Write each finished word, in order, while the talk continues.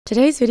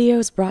Today's video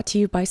is brought to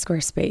you by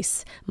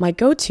Squarespace, my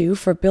go-to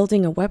for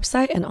building a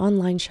website and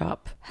online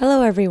shop.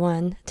 Hello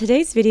everyone!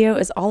 Today's video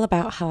is all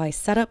about how I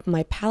set up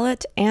my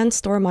palette and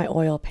store my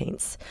oil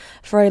paints.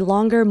 For a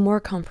longer, more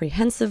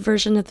comprehensive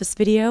version of this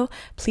video,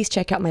 please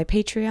check out my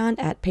Patreon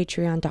at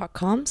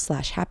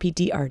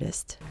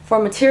patreon.com/happydartist. For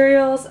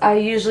materials, I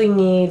usually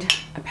need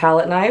a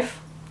palette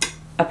knife,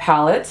 a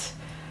palette,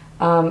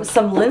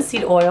 some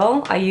linseed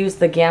oil. I use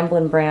the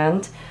Gamblin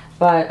brand.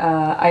 But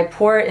I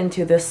pour it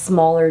into this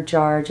smaller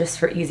jar just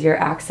for easier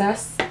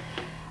access.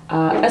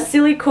 A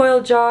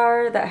silicoil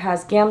jar that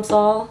has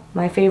Gamsol,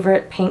 my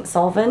favorite paint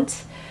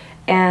solvent,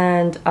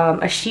 and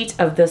a sheet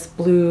of this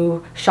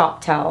blue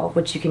shop towel,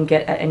 which you can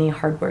get at any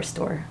hardware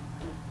store.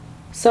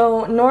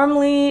 So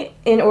normally,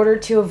 in order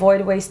to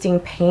avoid wasting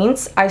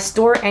paints, I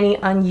store any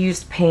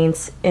unused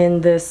paints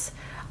in this,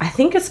 I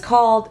think it's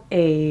called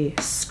a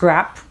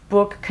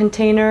scrapbook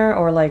container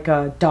or like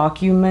a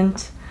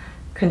document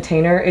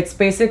container. It's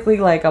basically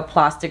like a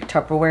plastic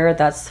Tupperware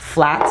that's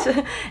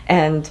flat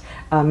and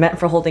meant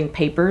for holding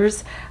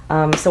papers.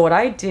 So what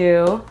I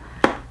do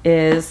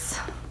is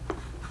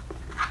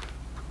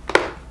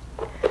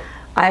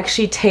I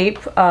actually tape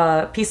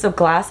a piece of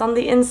glass on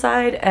the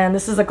inside, and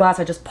this is a glass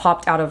I just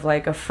popped out of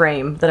like a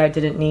frame that I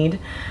didn't need,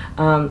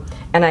 and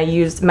I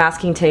used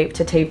masking tape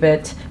to tape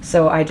it.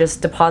 So I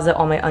just deposit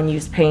all my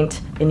unused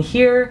paint in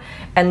here,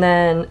 and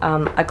then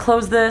I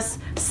close this,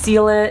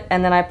 seal it,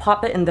 and then I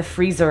pop it in the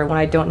freezer when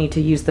I don't need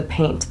to use the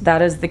paint.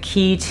 That is the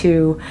key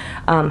to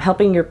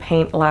helping your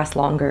paint last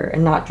longer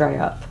and not dry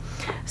up.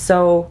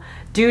 So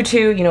due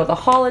to the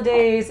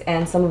holidays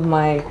and some of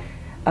my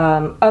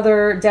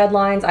other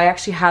deadlines, I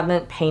actually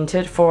haven't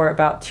painted for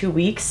about 2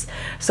 weeks.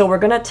 So we're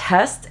gonna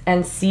test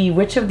and see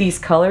which of these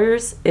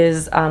colors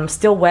is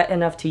still wet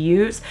enough to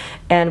use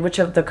and which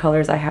of the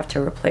colors I have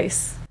to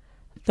replace.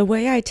 The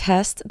way I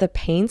test the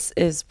paints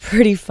is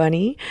pretty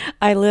funny.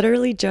 I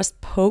literally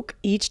just poke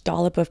each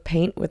dollop of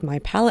paint with my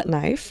palette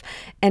knife,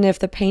 and if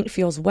the paint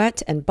feels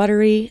wet and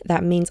buttery,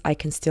 that means I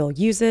can still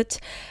use it.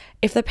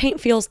 If the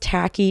paint feels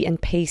tacky and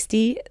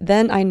pasty,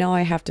 then I know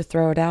I have to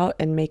throw it out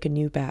and make a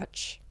new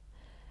batch.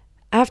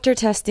 After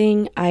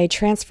testing, I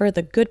transfer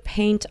the good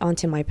paint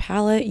onto my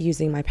palette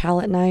using my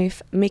palette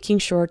knife, making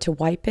sure to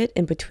wipe it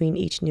in between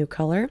each new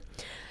color.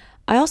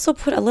 I also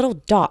put a little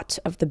dot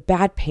of the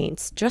bad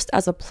paints just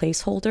as a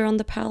placeholder on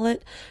the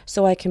palette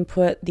so I can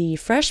put the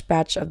fresh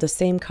batch of the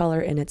same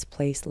color in its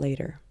place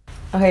later.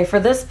 Okay, for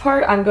this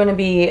part I'm going to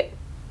be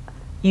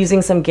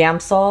using some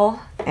Gamsol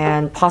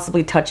and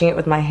possibly touching it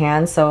with my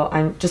hand, so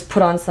I just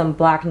put on some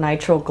black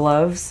nitrile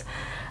gloves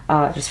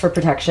just for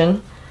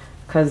protection,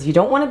 because you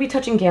don't want to be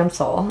touching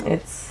Gamsol.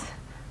 It's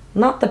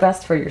not the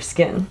best for your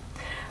skin.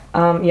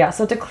 Yeah,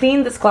 so to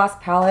clean this glass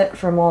palette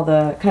from all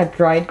the kind of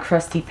dried,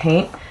 crusty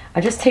paint, I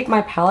just take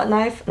my palette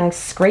knife and I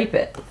scrape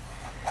it.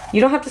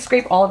 You don't have to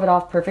scrape all of it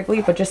off perfectly,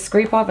 but just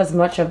scrape off as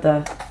much of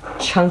the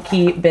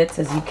chunky bits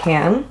as you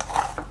can.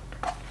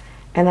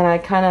 And then I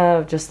kind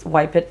of just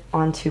wipe it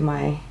onto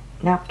my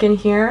napkin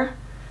here.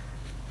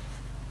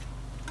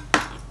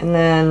 And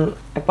then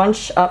I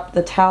bunch up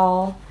the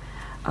towel,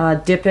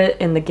 dip it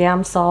in the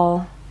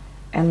Gamsol,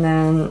 and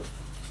then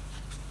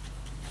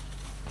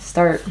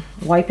start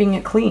wiping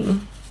it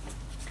clean.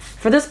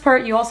 For this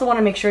part, you also want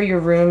to make sure your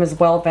room is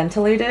well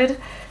ventilated,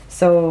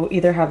 so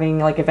either having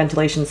like a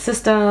ventilation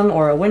system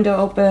or a window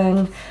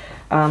open,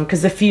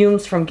 because the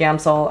fumes from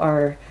Gamsol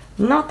are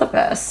not the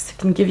best. It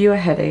can give you a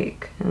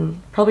headache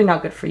and probably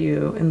not good for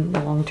you in the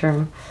long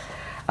term.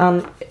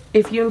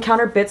 If you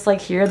encounter bits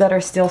like here that are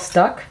still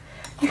stuck,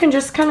 you can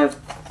just kind of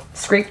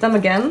scrape them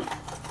again.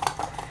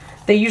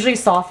 They usually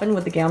soften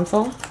with the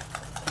Gamsol.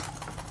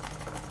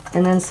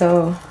 And then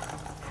so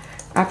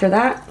after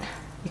that,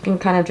 you can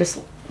kind of just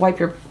wipe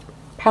your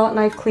palette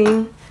knife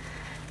clean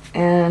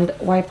and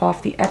wipe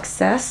off the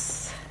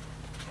excess.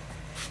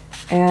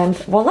 And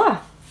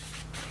voila!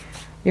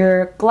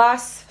 Your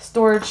glass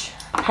storage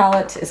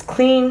palette is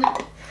clean.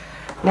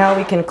 Now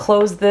we can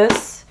close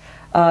this.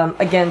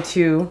 Again,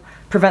 to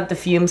prevent the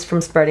fumes from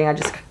spreading, I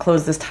just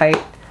close this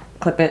tight,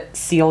 clip it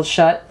sealed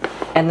shut,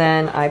 and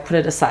then I put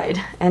it aside.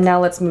 And now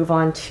let's move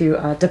on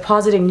to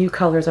depositing new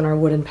colors on our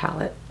wooden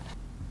palette.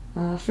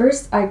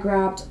 First, I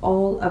grabbed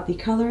all of the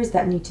colors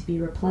that need to be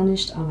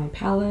replenished on my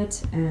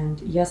palette,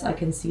 and yes, I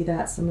can see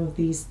that some of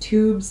these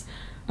tubes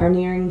are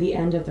nearing the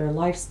end of their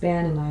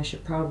lifespan and I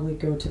should probably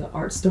go to the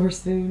art store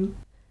soon.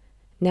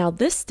 Now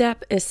this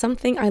step is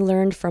something I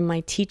learned from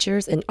my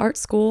teachers in art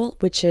school,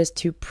 which is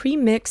to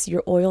pre-mix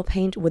your oil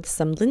paint with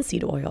some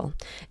linseed oil,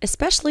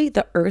 especially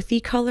the earthy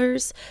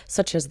colors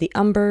such as the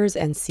umbers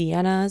and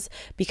siennas,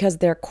 because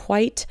they're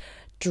quite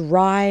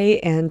dry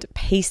and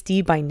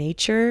pasty by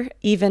nature,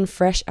 even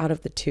fresh out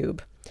of the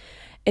tube.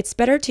 It's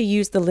better to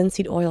use the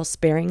linseed oil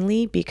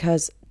sparingly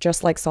because,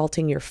 just like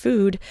salting your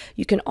food,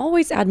 you can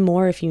always add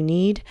more if you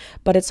need,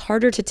 but it's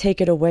harder to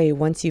take it away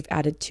once you've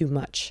added too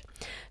much.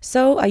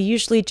 So I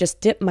usually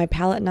just dip my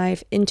palette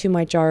knife into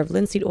my jar of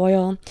linseed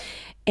oil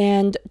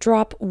and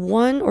drop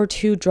 1 or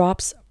 2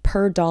 drops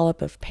per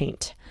dollop of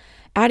paint,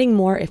 adding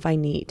more if I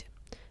need.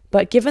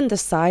 But given the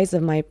size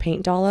of my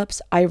paint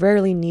dollops, I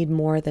rarely need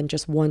more than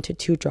just 1 to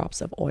 2 drops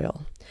of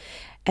oil.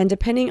 And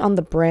depending on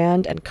the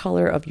brand and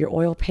color of your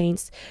oil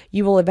paints,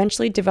 you will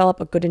eventually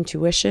develop a good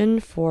intuition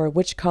for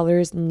which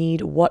colors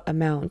need what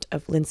amount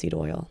of linseed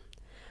oil.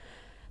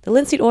 The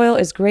linseed oil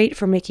is great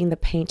for making the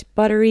paint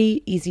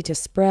buttery, easy to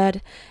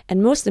spread,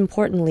 and most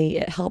importantly,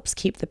 it helps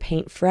keep the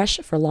paint fresh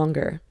for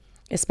longer,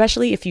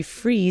 especially if you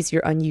freeze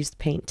your unused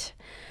paint.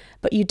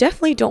 But you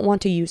definitely don't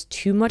want to use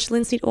too much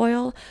linseed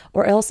oil,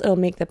 or else it'll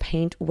make the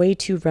paint way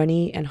too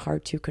runny and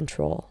hard to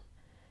control.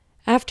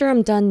 After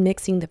I'm done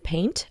mixing the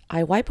paint,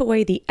 I wipe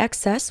away the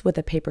excess with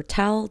a paper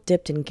towel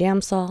dipped in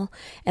Gamsol,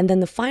 and then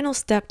the final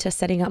step to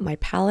setting up my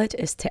palette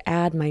is to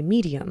add my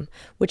medium,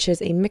 which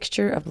is a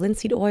mixture of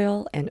linseed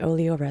oil and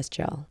oleoresin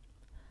gel.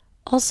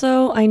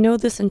 Also, I know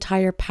this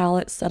entire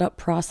palette setup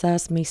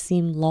process may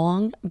seem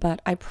long,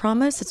 but I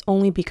promise it's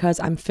only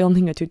because I'm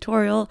filming a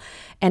tutorial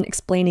and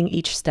explaining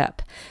each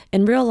step.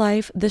 In real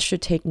life, this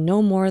should take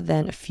no more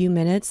than a few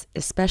minutes,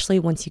 especially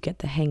once you get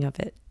the hang of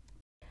it.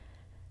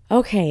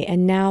 Okay,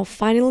 and now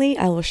finally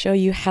I will show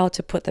you how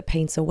to put the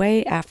paints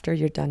away after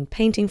you're done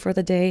painting for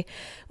the day,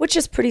 which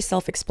is pretty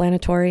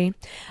self-explanatory.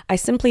 I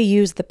simply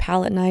use the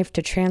palette knife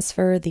to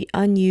transfer the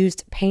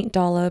unused paint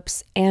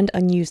dollops and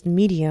unused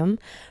medium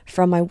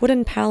from my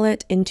wooden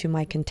palette into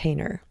my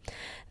container.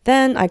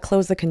 Then I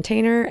close the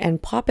container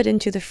and pop it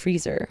into the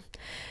freezer.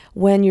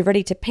 When you're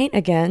ready to paint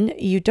again,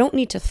 you don't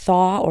need to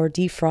thaw or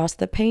defrost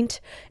the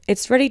paint.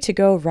 It's ready to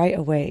go right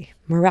away.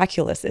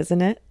 Miraculous,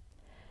 isn't it?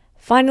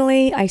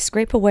 Finally, I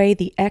scrape away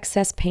the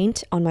excess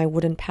paint on my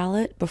wooden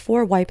palette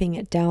before wiping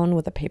it down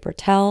with a paper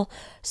towel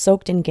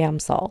soaked in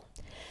Gamsol.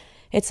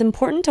 It's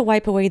important to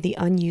wipe away the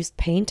unused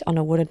paint on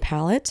a wooden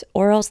palette,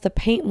 or else the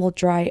paint will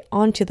dry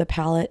onto the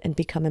palette and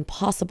become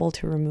impossible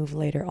to remove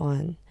later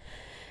on.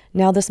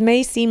 Now, this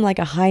may seem like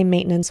a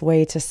high-maintenance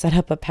way to set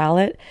up a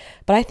palette,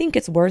 but I think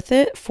it's worth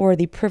it for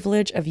the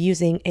privilege of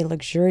using a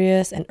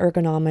luxurious and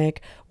ergonomic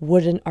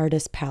wooden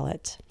artist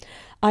palette.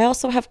 I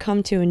also have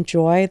come to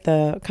enjoy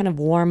the kind of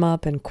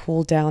warm-up and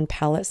cool-down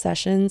palette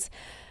sessions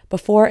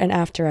before and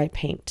after I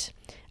paint.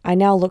 I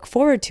now look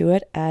forward to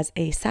it as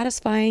a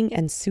satisfying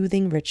and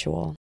soothing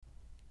ritual.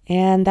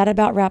 And that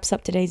about wraps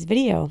up today's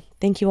video.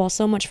 Thank you all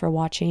so much for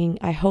watching.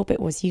 I hope it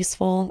was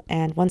useful.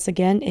 And once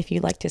again, if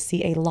you'd like to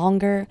see a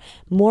longer,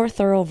 more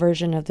thorough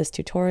version of this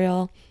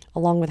tutorial,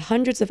 along with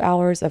hundreds of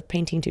hours of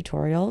painting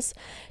tutorials,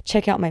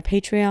 check out my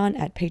Patreon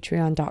at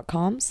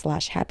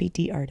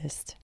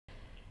patreon.com/happydartist.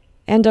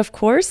 And of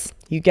course,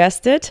 you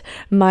guessed it,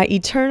 my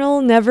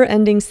eternal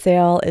never-ending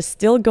sale is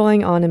still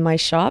going on in my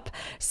shop,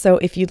 so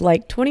if you'd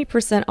like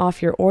 20%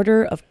 off your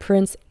order of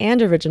prints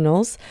and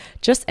originals,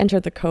 just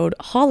enter the code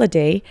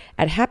HOLIDAY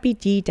at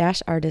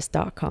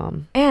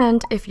happyd-artist.com.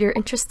 And if you're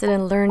interested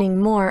in learning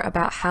more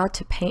about how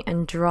to paint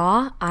and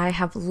draw, I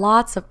have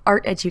lots of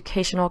art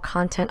educational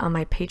content on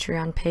my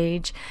Patreon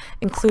page,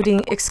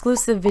 including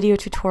exclusive video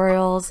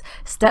tutorials,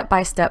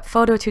 step-by-step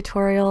photo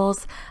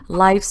tutorials,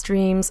 live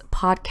streams,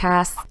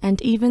 podcasts,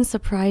 and even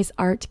surprise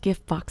art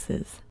gift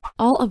boxes.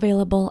 All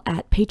available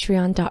at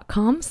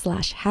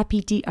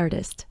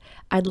patreon.com/happydartist.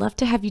 I'd love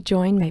to have you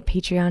join my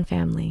Patreon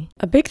family.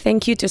 A big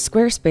thank you to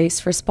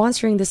Squarespace for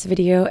sponsoring this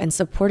video and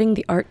supporting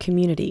the art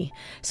community.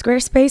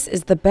 Squarespace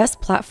is the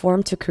best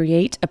platform to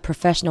create a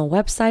professional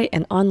website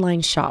and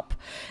online shop.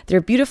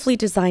 Their beautifully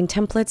designed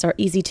templates are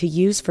easy to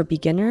use for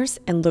beginners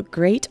and look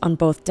great on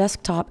both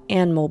desktop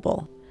and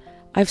mobile.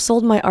 I've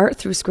sold my art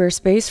through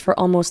Squarespace for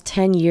almost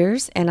 10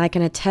 years, and I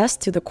can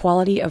attest to the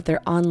quality of their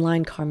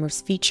online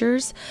commerce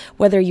features,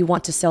 whether you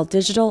want to sell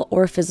digital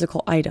or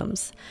physical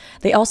items.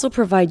 They also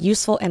provide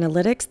useful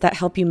analytics that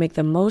help you make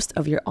the most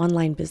of your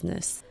online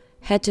business.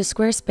 Head to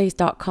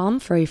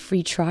squarespace.com for a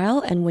free trial,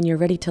 and when you're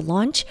ready to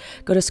launch,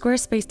 go to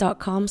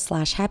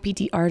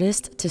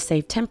squarespace.com/happydartist to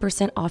save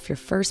 10% off your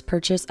first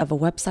purchase of a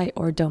website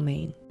or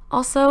domain.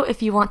 Also,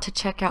 if you want to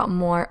check out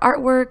more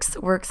artworks,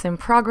 works in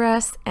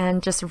progress,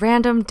 and just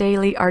random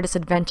daily artist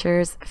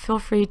adventures, feel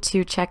free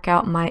to check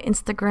out my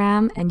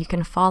Instagram, and you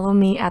can follow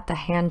me at the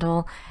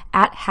handle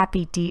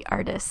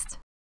 @happydartist.